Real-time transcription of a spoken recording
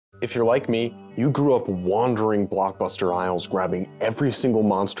If you're like me, you grew up wandering Blockbuster aisles grabbing every single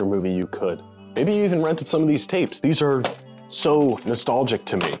monster movie you could. Maybe you even rented some of these tapes. These are so nostalgic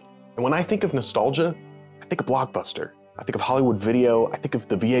to me. And when I think of nostalgia, I think of Blockbuster. I think of Hollywood Video. I think of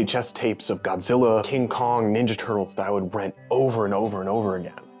the VHS tapes of Godzilla, King Kong, Ninja Turtles that I would rent over and over and over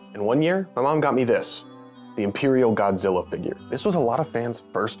again. And one year, my mom got me this, the Imperial Godzilla figure. This was a lot of fans'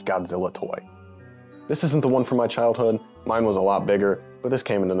 first Godzilla toy. This isn't the one from my childhood. Mine was a lot bigger, but this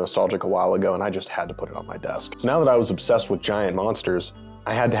came into nostalgic a while ago and I just had to put it on my desk. So now that I was obsessed with giant monsters,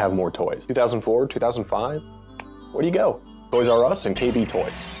 I had to have more toys. 2004, 2005, where do you go? Toys R Us and KB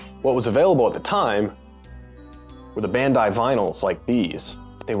Toys. What was available at the time were the Bandai vinyls like these.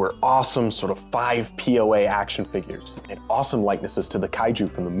 They were awesome sort of 5 POA action figures and awesome likenesses to the kaiju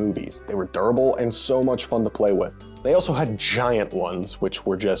from the movies. They were durable and so much fun to play with. They also had giant ones, which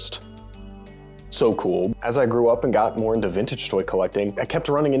were just so cool. As I grew up and got more into vintage toy collecting, I kept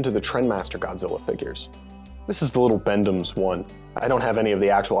running into the Trendmaster Godzilla figures. This is the little Bendham's one. I don't have any of the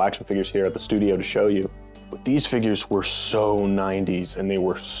actual action figures here at the studio to show you, but these figures were so 90s and they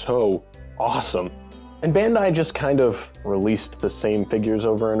were so awesome. And Bandai just kind of released the same figures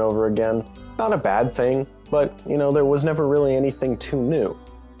over and over again. Not a bad thing, but you know, there was never really anything too new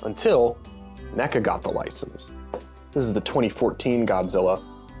until NECA got the license. This is the 2014 Godzilla.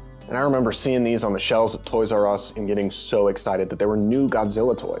 And I remember seeing these on the shelves at Toys R Us and getting so excited that there were new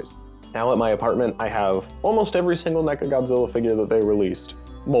Godzilla toys. Now at my apartment, I have almost every single NECA Godzilla figure that they released.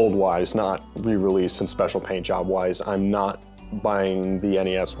 Mold-wise, not re-release and special paint job-wise. I'm not buying the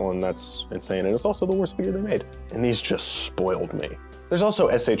NES one, that's insane, and it's also the worst figure they made. And these just spoiled me. There's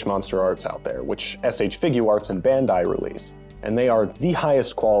also SH Monster Arts out there, which SH Figuarts and Bandai release, and they are the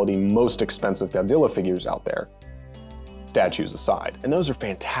highest quality, most expensive Godzilla figures out there, statues aside. And those are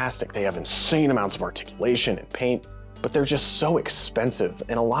fantastic. They have insane amounts of articulation and paint, but they're just so expensive,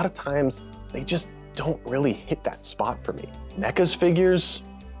 and a lot of times they just don't really hit that spot for me. NECA's figures,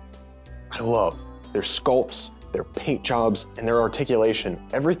 I love. Their sculpts, their paint jobs, and their articulation.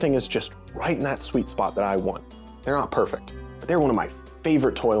 Everything is just right in that sweet spot that I want. They're not perfect, but they're one of my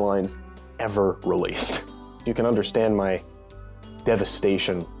favorite toy lines ever released. You can understand my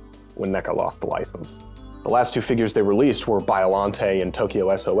devastation when NECA lost the license. The last 2 figures they released were Biollante and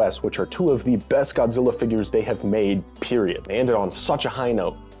Tokyo SOS, which are 2 of the best Godzilla figures they have made, period. They ended on such a high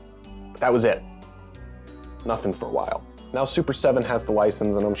note, but that was it. Nothing for a while. Now Super 7 has the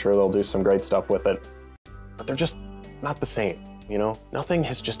license and I'm sure they'll do some great stuff with it, but they're just not the same, you know? Nothing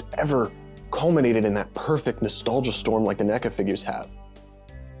has just ever culminated in that perfect nostalgia storm like the NECA figures have.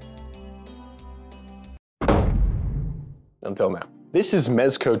 Until now. This is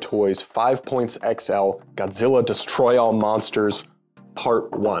Mezco Toys 5 Points XL Godzilla Destroy All Monsters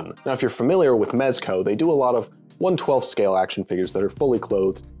Part 1. Now if you're familiar with Mezco, they do a lot of 1/12 scale action figures that are fully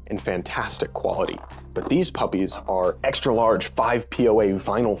clothed in fantastic quality. But these puppies are extra large 5 POA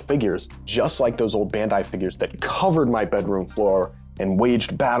vinyl figures, just like those old Bandai figures that covered my bedroom floor and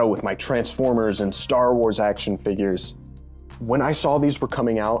waged battle with my Transformers and Star Wars action figures. When I saw these were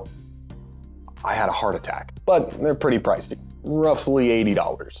coming out, I had a heart attack, but they're pretty pricey, roughly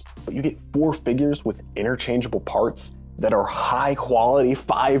 $80. But you get 4 figures with interchangeable parts that are high quality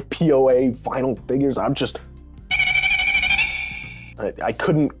 5 POA vinyl figures. I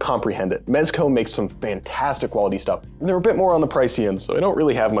couldn't comprehend it. Mezco makes some fantastic quality stuff. They're a bit more on the pricey end, so I don't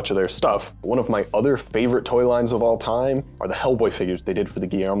really have much of their stuff. One of my other favorite toy lines of all time are the Hellboy figures they did for the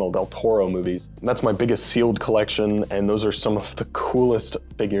Guillermo del Toro movies. And that's my biggest sealed collection, and those are some of the coolest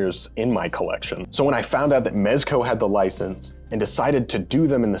figures in my collection. So when I found out that Mezco had the license and decided to do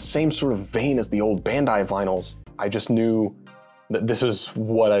them in the same sort of vein as the old Bandai vinyls, I just knew that this is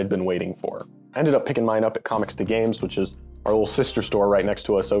what I'd been waiting for. I ended up picking mine up at Comics to Games, which is our little sister store right next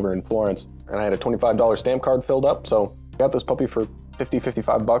to us over in Florence. And I had a $25 stamp card filled up, so I got this puppy for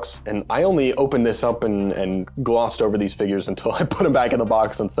 55 bucks. And I only opened this up and glossed over these figures until I put them back in the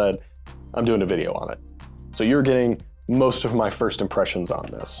box and said, I'm doing a video on it. So you're getting most of my first impressions on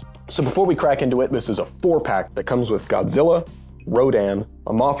this. So before we crack into it, this is a 4-pack that comes with Godzilla, Rodan,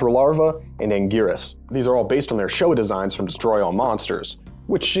 a Mothra larva, and Anguirus. These are all based on their Showa designs from Destroy All Monsters,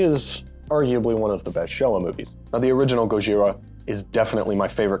 which is arguably one of the best Showa movies. Now the original Gojira is definitely my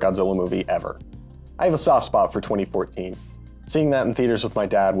favorite Godzilla movie ever. I have a soft spot for 2014. Seeing that in theaters with my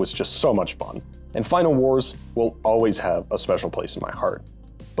dad was just so much fun. And Final Wars will always have a special place in my heart.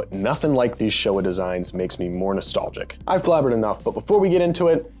 But nothing like these Showa designs makes me more nostalgic. I've blabbered enough, but before we get into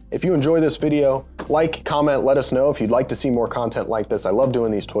it, if you enjoy this video, like, comment, let us know if you'd like to see more content like this. I love doing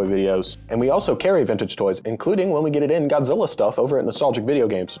these toy videos. And we also carry vintage toys, including when we get it in Godzilla stuff over at Nostalgic Video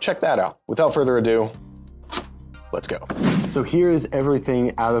Games, so check that out. Without further ado, let's go. So here is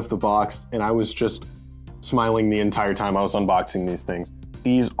everything out of the box, and I was just smiling the entire time I was unboxing these things.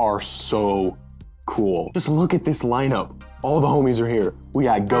 These are so cool. Just look at this lineup. All the homies are here. We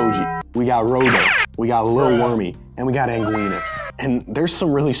got Goji, we got Rodan, we got Lil Wormy, and we got Anguinus. And there's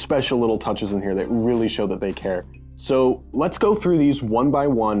some really special little touches in here that really show that they care. So let's go through these one by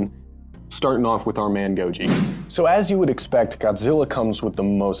one, starting off with our man Goji. So as you would expect, Godzilla comes with the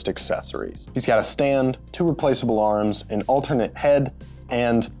most accessories. He's got a stand, 2 replaceable arms, an alternate head,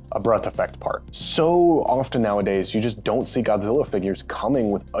 and a breath effect part. So often nowadays, you just don't see Godzilla figures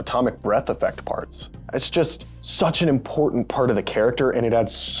coming with atomic breath effect parts. It's just such an important part of the character, and it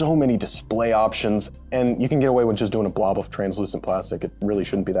adds so many display options, and you can get away with just doing a blob of translucent plastic. It really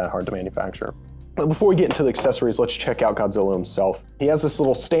shouldn't be that hard to manufacture. But before we get into the accessories, let's check out Godzilla himself. He has this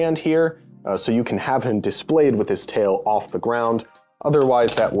little stand here, so you can have him displayed with his tail off the ground.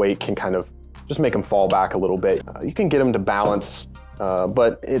 Otherwise, that weight can kind of just make him fall back a little bit. You can get him to balance,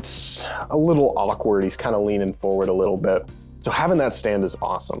 but it's a little awkward. He's kind of leaning forward a little bit. So having that stand is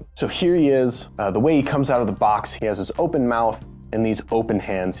awesome. So here he is. The way he comes out of the box, he has his open mouth and these open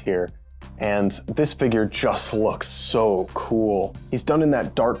hands here. And this figure just looks so cool. He's done in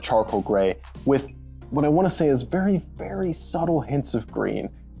that dark charcoal gray with what I want to say is very, very subtle hints of green.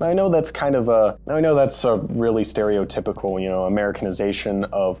 And I know that's kind of a really stereotypical, you know, Americanization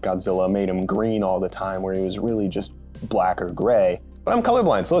of Godzilla made him green all the time, where he was really just black or gray. But I'm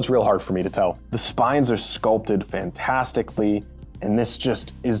colorblind, so it's real hard for me to tell. The spines are sculpted fantastically, and this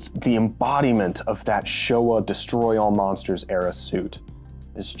just is the embodiment of that Showa Destroy All Monsters era suit.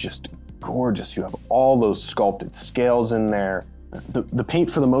 It's just gorgeous. You have all those sculpted scales in there. The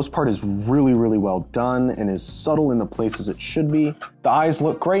paint for the most part is really, really well done and is subtle in the places it should be. The eyes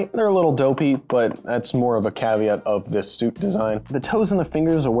look great. They're a little dopey, but that's more of a caveat of this suit design. The toes and the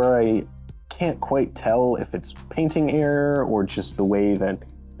fingers are where I can't quite tell if it's painting error or just the way that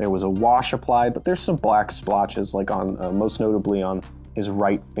there was a wash applied, but there's some black splotches, like on most notably on his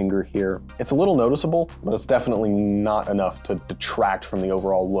right finger here. It's a little noticeable, but it's definitely not enough to detract from the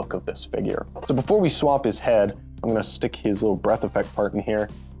overall look of this figure. So before we swap his head, I'm gonna stick his little breath effect part in here.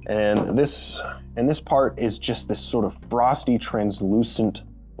 And this part is just this sort of frosty, translucent,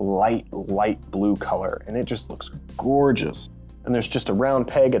 light blue color. And it just looks gorgeous. And there's just a round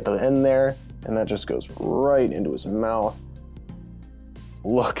peg at the end there, and that just goes right into his mouth.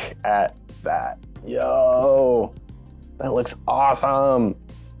 Look at that. Yo, that looks awesome.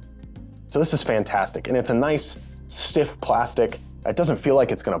 So this is fantastic, and it's a nice, stiff plastic. It doesn't feel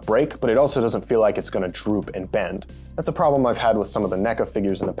like it's gonna break, but it also doesn't feel like it's gonna droop and bend. That's a problem I've had with some of the NECA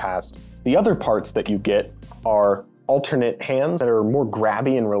figures in the past. The other parts that you get are alternate hands that are more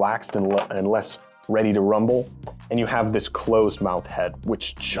grabby and relaxed and less ready to rumble. And you have this closed mouth head,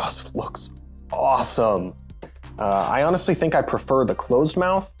 which just looks awesome. I honestly think I prefer the closed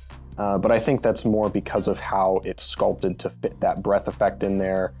mouth, but I think that's more because of how it's sculpted to fit that breath effect in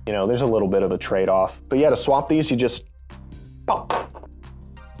there. You know, there's a little bit of a trade-off. But yeah, to swap these, you just pop.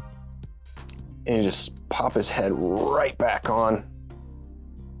 And you just pop his head right back on.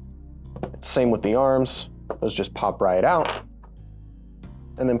 Same with the arms. Those just pop right out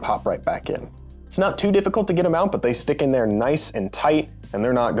and then pop right back in. It's not too difficult to get them out, but they stick in there nice and tight, and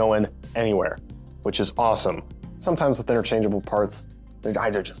they're not going anywhere, which is awesome. Sometimes with interchangeable parts, they're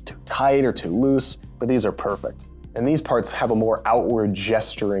either just too tight or too loose, but these are perfect. And these parts have a more outward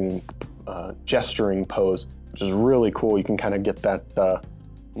gesturing pose, which is really cool. You can kind of get that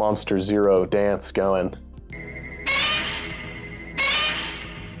Monster Zero dance going.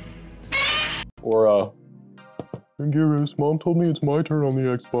 Or Garrus, Mom told me it's my turn on the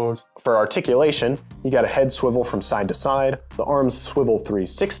Xbox. For articulation, you got a head swivel from side to side, the arms swivel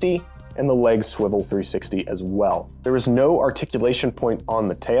 360, and the legs swivel 360 as well. There is no articulation point on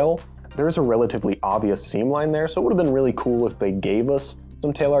the tail. There is a relatively obvious seam line there, so it would have been really cool if they gave us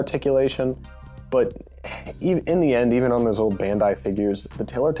some tail articulation, but in the end, even on those old Bandai figures, the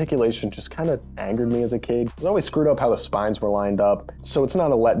tail articulation just kind of angered me as a kid. It was always screwed up how the spines were lined up, so it's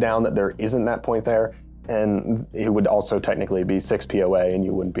not a letdown that there isn't that point there. And it would also technically be 6 POA, and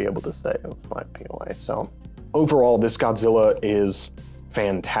you wouldn't be able to say 5 POA. So overall, this Godzilla is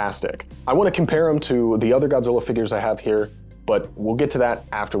fantastic. I want to compare him to the other Godzilla figures I have here, but we'll get to that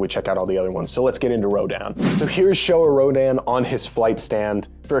after we check out all the other ones. So let's get into Rodan. So here's Showa Rodan on his flight stand.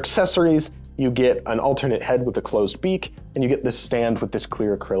 For accessories, you get an alternate head with a closed beak, and you get this stand with this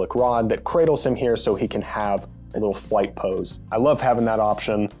clear acrylic rod that cradles him here so he can have a little flight pose. I love having that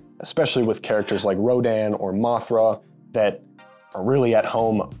option, especially with characters like Rodan or Mothra that are really at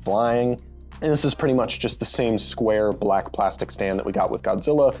home flying. And this is pretty much just the same square black plastic stand that we got with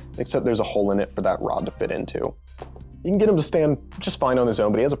Godzilla, except there's a hole in it for that rod to fit into. You can get him to stand just fine on his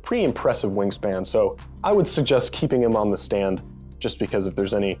own, but he has a pretty impressive wingspan, so I would suggest keeping him on the stand just because if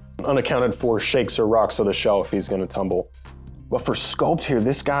there's any unaccounted for shakes or rocks on the shelf, he's gonna tumble. But for sculpt here,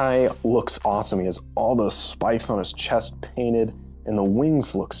 this guy looks awesome. He has all those spikes on his chest painted, and the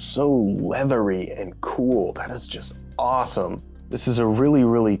wings look so leathery and cool. That is just awesome. This is a really,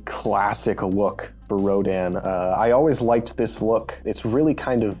 really classic look for Rodan. I always liked this look. It's really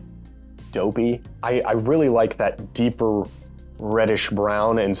kind of dopey. I really like that deeper reddish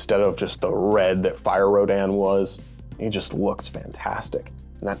brown instead of just the red that Fire Rodan was. He just looks fantastic.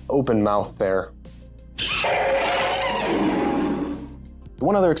 And that open mouth there.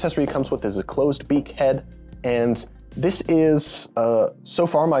 One other accessory it comes with is a closed beak head, and this is so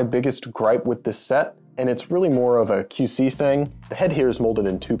far my biggest gripe with this set, and it's really more of a QC thing. The head here is molded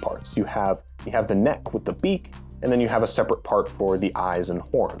in two parts. You have the neck with the beak, and then you have a separate part for the eyes and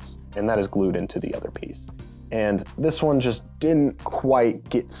horns, and that is glued into the other piece. And this one just didn't quite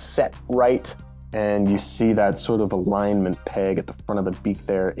get set right, and you see that sort of alignment peg at the front of the beak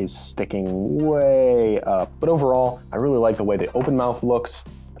there is sticking way up. But overall, I really like the way the open mouth looks,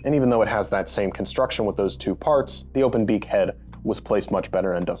 and even though it has that same construction with those two parts, the open beak head was placed much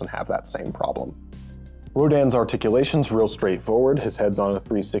better and doesn't have that same problem. Rodan's articulation's real straightforward. His head's on a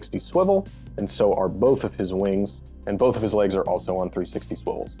 360 swivel, and so are both of his wings, and both of his legs are also on 360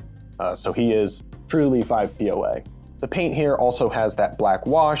 swivels. So he is truly 5 POA. The paint here also has that black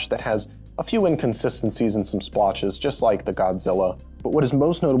wash that has a few inconsistencies and some splotches, just like the Godzilla. But what is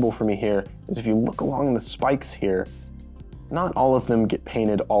most notable for me here is if you look along the spikes here, not all of them get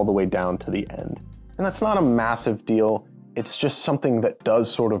painted all the way down to the end. And that's not a massive deal. It's just something that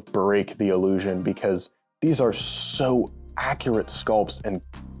does sort of break the illusion because these are so accurate sculpts and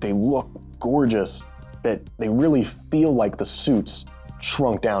they look gorgeous that they really feel like the suits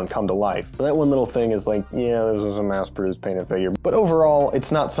shrunk down come to life. But that one little thing is like, yeah, this is a mass-produced painted figure. But overall,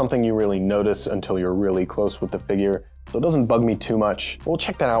 it's not something you really notice until you're really close with the figure, so it doesn't bug me too much. We'll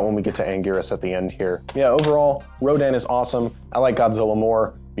check that out when we get to Anguirus at the end here. Yeah, overall, Rodan is awesome. I like Godzilla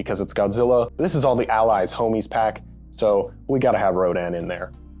more because it's Godzilla. This is all the Allies Homies pack, so we gotta have Rodan in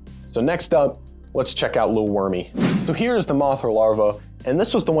there. So next up, let's check out Lil Wormy. So here's the Mothra larva, and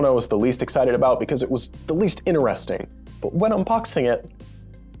this was the one I was the least excited about because it was the least interesting. But when unboxing it,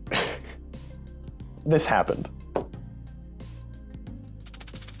 this happened.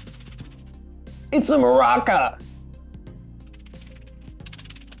 It's a maraca!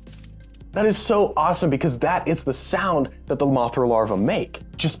 That is so awesome because that is the sound that the Mothra larva make.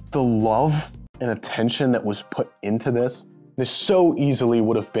 Just the love and attention that was put into this so easily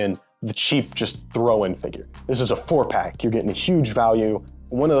would have been the cheap just throw-in figure. This is a 4-pack, you're getting a huge value.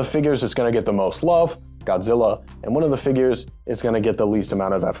 One of the figures is gonna get the most love, Godzilla, and one of the figures is gonna get the least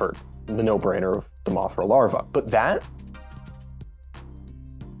amount of effort, the no-brainer of the Mothra larva. But that,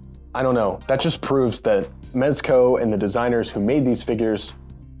 I don't know, that just proves that Mezco and the designers who made these figures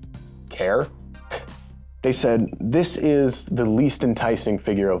care. They said, this is the least enticing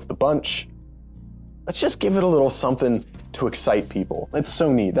figure of the bunch. Let's just give it a little something to excite people. It's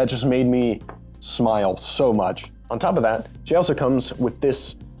so neat. That just made me smile so much. On top of that, she also comes with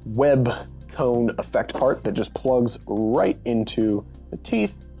this web cone effect part that just plugs right into the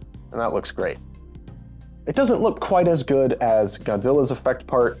teeth, and that looks great. It doesn't look quite as good as Godzilla's effect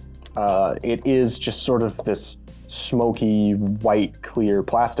part. It is just sort of this smoky, white, clear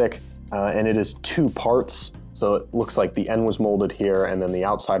plastic, and it is 2 parts. So it looks like the end was molded here and then the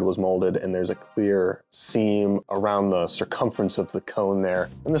outside was molded and there's a clear seam around the circumference of the cone there.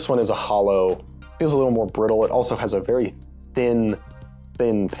 And this one is a hollow, feels a little more brittle. It also has a very thin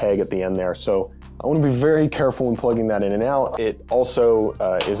peg at the end there. So I want to be very careful when plugging that in and out. It also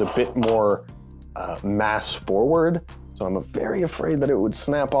is a bit more mass forward. So I'm very afraid that it would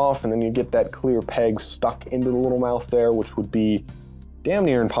snap off and then you get that clear peg stuck into the little mouth there, which would be damn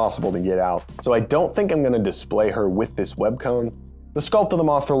near impossible to get out. So I don't think I'm gonna display her with this web cone. The sculpt of the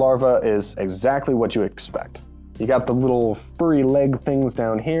Mothra larva is exactly what you expect. You got the little furry leg things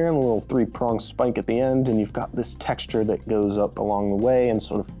down here and a little 3-pronged spike at the end, and you've got this texture that goes up along the way and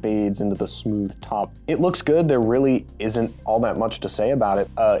sort of fades into the smooth top. It looks good. There really isn't all that much to say about it.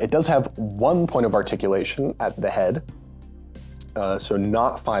 It does have 1 point of articulation at the head, so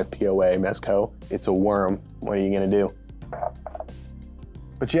not 5 POA Mezco. It's a worm. What are you gonna do?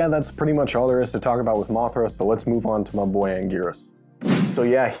 But yeah, that's pretty much all there is to talk about with Mothra, so let's move on to my boy Anguirus. So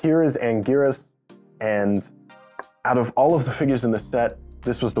yeah, here is Anguirus, and out of all of the figures in the set,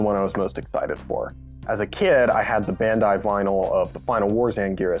 this was the one I was most excited for. As a kid, I had the Bandai vinyl of the Final Wars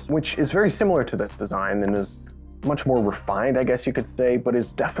Anguirus, which is very similar to this design and is much more refined, I guess you could say, but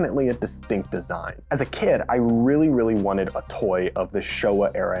is definitely a distinct design. As a kid, I really wanted a toy of the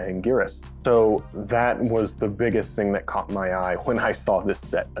Showa era Anguirus. So that was the biggest thing that caught my eye when I saw this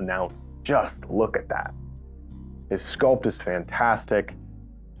set announced. Just look at that. His sculpt is fantastic.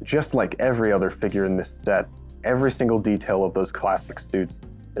 Just like every other figure in this set, every single detail of those classic suits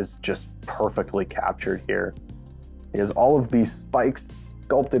is just perfectly captured here. He has all of these spikes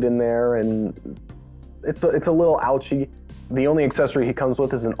sculpted in there, and it's a little ouchy. The only accessory he comes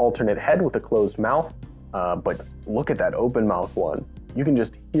with is an alternate head with a closed mouth, but look at that open mouth one. You can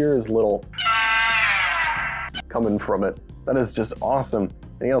just hear his little coming from it. That is just awesome.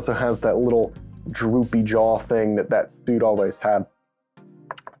 And he also has that little droopy jaw thing that suit always had.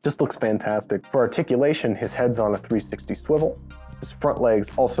 Just looks fantastic. For articulation, his head's on a 360 swivel. His front legs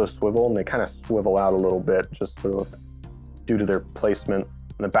also swivel, and they kind of swivel out a little bit, just sort of due to their placement.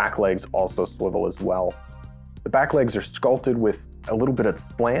 And the back legs also swivel as well. The back legs are sculpted with a little bit of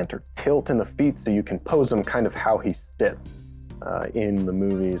slant or tilt in the feet, so you can pose him kind of how he sits in the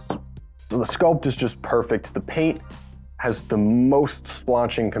movies. So the sculpt is just perfect. The paint has the most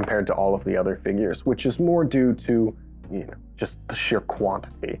splotching compared to all of the other figures, which is more due to, just the sheer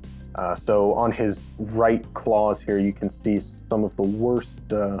quantity. So on his right claws here, you can see some of the worst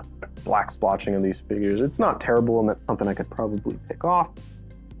black splotching of these figures. It's not terrible, and that's something I could probably pick off.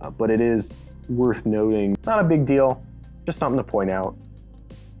 But it is worth noting. Not a big deal, just something to point out.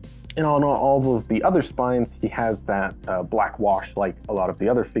 And on all of the other spines, he has that black wash like a lot of the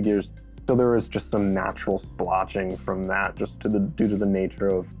other figures. So there is just some natural splotching from that, just due to the nature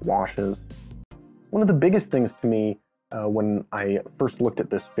of washes. One of the biggest things to me when I first looked at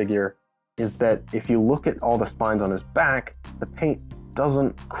this figure is that if you look at all the spines on his back, the paint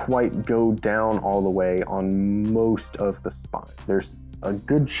doesn't quite go down all the way on most of the spines. There's a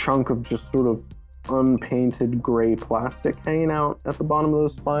good chunk of just sort of unpainted gray plastic hanging out at the bottom of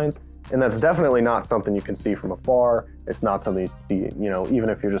those spines. And that's definitely not something you can see from afar. It's not something you see, even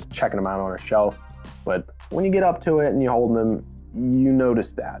if you're just checking them out on a shelf. But when you get up to it and you hold them, you notice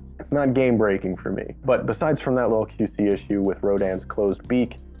that. It's not game breaking for me. But besides from that little QC issue with Rodan's closed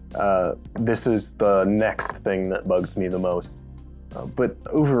beak, this is the next thing that bugs me the most. But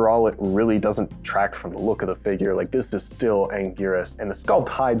overall, it really doesn't detract from the look of the figure. Like, this is still Anguirus, and the sculpt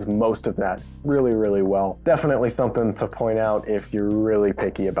hides most of that really well. Definitely something to point out if you're really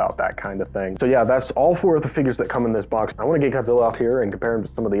picky about that kind of thing. So yeah, that's all 4 of the figures that come in this box. I want to get Godzilla out here and compare him to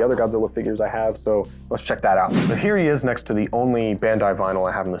some of the other Godzilla figures I have, so let's check that out. So here he is next to the only Bandai vinyl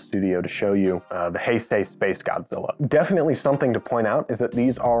I have in the studio to show you, the Heisei Space Godzilla. Definitely something to point out is that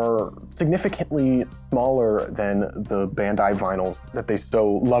these are significantly smaller than the Bandai vinyls that they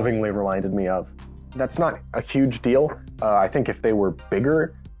so lovingly reminded me of. That's not a huge deal. I think if they were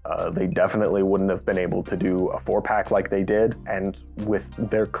bigger, they definitely wouldn't have been able to do a 4-pack like they did. And with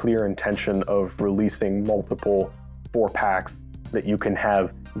their clear intention of releasing multiple 4-packs that you can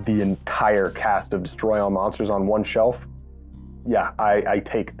have the entire cast of Destroy All Monsters on one shelf, yeah, I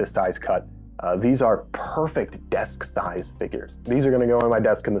take the size cut. These are perfect desk size figures. These are gonna go on my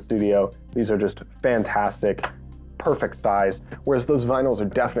desk in the studio. These are just fantastic, perfect size, whereas those vinyls are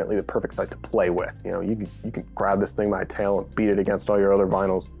definitely the perfect size to play with. You can grab this thing by the tail and beat it against all your other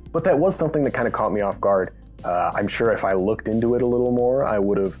vinyls. But that was something that kind of caught me off guard. I'm sure if I looked into it a little more, I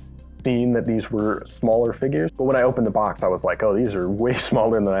would have seen that these were smaller figures. But when I opened the box, I was like, oh, these are way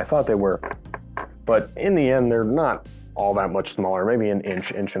smaller than I thought they were. But in the end, they're not all that much smaller, maybe an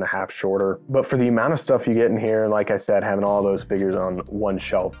inch and a half shorter. But for the amount of stuff you get in here, like I said, having all those figures on one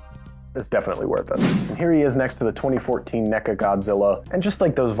shelf, it's definitely worth it. And here he is next to the 2014 NECA Godzilla, and just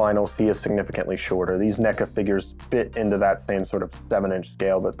like those vinyls, he is significantly shorter. These NECA figures fit into that same sort of 7-inch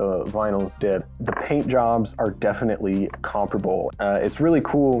scale that the vinyls did. The paint jobs are definitely comparable. It's really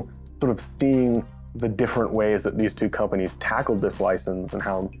cool sort of seeing the different ways that these two companies tackled this license, and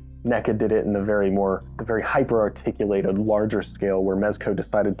how NECA did it in the very hyper-articulated, larger scale, where Mezco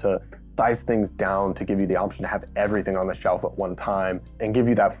decided to size things down to give you the option to have everything on the shelf at one time and give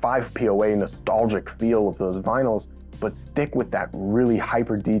you that 5 POA nostalgic feel of those vinyls, but stick with that really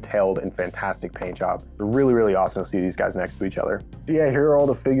hyper detailed and fantastic paint job. It's really awesome to see these guys next to each other. So yeah, here are all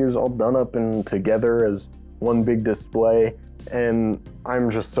the figures all done up and together as one big display, and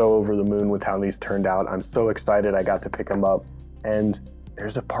I'm just so over the moon with how these turned out. I'm so excited I got to pick them up. And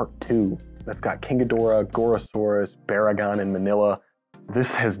there's a part 2 that's got King Ghidorah, Gorosaurus, Baragon, and Manila.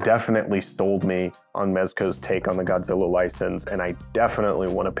 This has definitely sold me on Mezco's take on the Godzilla license, and I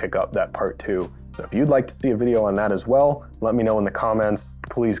definitely want to pick up that part 2. So if you'd like to see a video on that as well, let me know in the comments.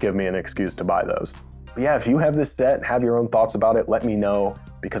 Please give me an excuse to buy those. But yeah, if you have this set and have your own thoughts about it, let me know,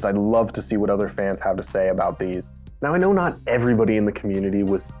 because I'd love to see what other fans have to say about these. Now, I know not everybody in the community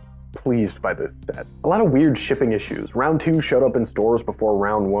was pleased by this set. A lot of weird shipping issues. Round 2 showed up in stores before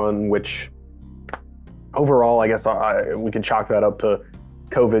Round 1, which overall, I guess we can chalk that up to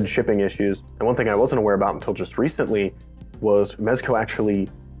COVID shipping issues. And one thing I wasn't aware about until just recently was Mezco actually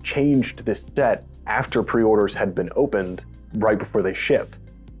changed this set after pre-orders had been opened right before they shipped.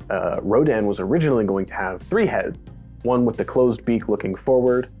 Rodan was originally going to have 3 heads, one with the closed beak looking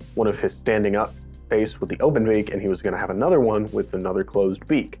forward, one of his standing up face with the open beak, and he was going to have another one with another closed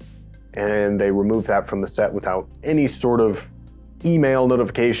beak. And they removed that from the set without any sort of email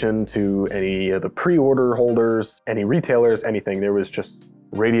notification to any of the pre-order holders, any retailers, anything. There was just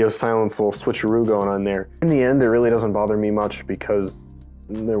radio silence, little switcheroo going on there. In the end, it really doesn't bother me much because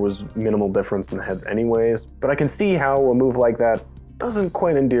there was minimal difference in the heads anyways, but I can see how a move like that doesn't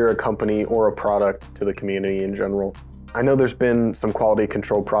quite endear a company or a product to the community in general. I know there's been some quality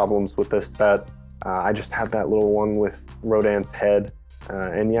control problems with this set. I just have that little one with Rodan's head,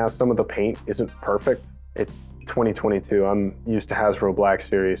 and yeah, some of the paint isn't perfect. It's 2022, I'm used to Hasbro Black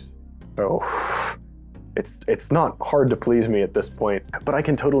Series, so it's not hard to please me at this point, but I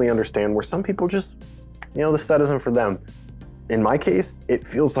can totally understand where some people just, you know, the set isn't for them. In my case, it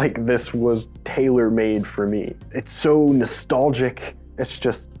feels like this was tailor-made for me. It's so nostalgic. It's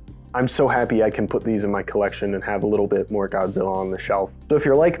just, I'm so happy I can put these in my collection and have a little bit more Godzilla on the shelf. So if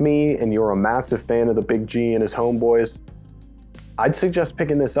you're like me and you're a massive fan of the Big G and his homeboys, I'd suggest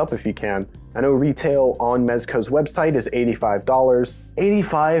picking this up if you can. I know retail on Mezco's website is $85.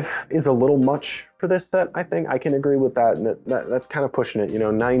 $85 is a little much for this set, I think. I can agree with that, and that's kind of pushing it. You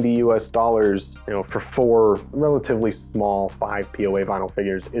know, $90 US, you know, for 4 relatively small 5 POA vinyl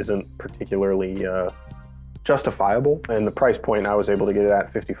figures isn't particularly justifiable. And the price point, I was able to get it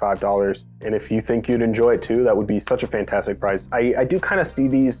at $55. And if you think you'd enjoy it too, that would be such a fantastic price. I do kind of see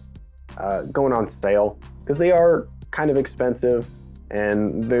these going on sale because they are kind of expensive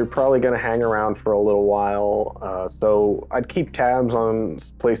and they're probably going to hang around for a little while. So I'd keep tabs on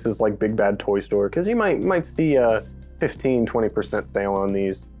places like Big Bad Toy Store because you might see a 15–20% sale on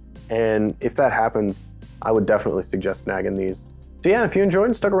these. And if that happens, I would definitely suggest snagging these. So yeah, if you enjoyed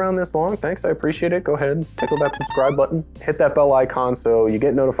and stuck around this long, thanks, I appreciate it. Go ahead, tickle that subscribe button, hit that bell icon so you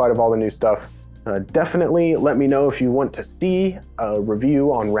get notified of all the new stuff. Definitely let me know if you want to see a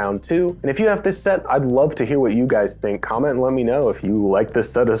review on round 2. And if you have this set, I'd love to hear what you guys think. Comment and let me know if you like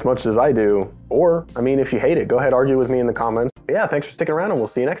this set as much as I do. Or, I mean, if you hate it, go ahead, argue with me in the comments. But yeah, thanks for sticking around and we'll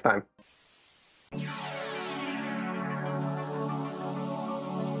see you next time.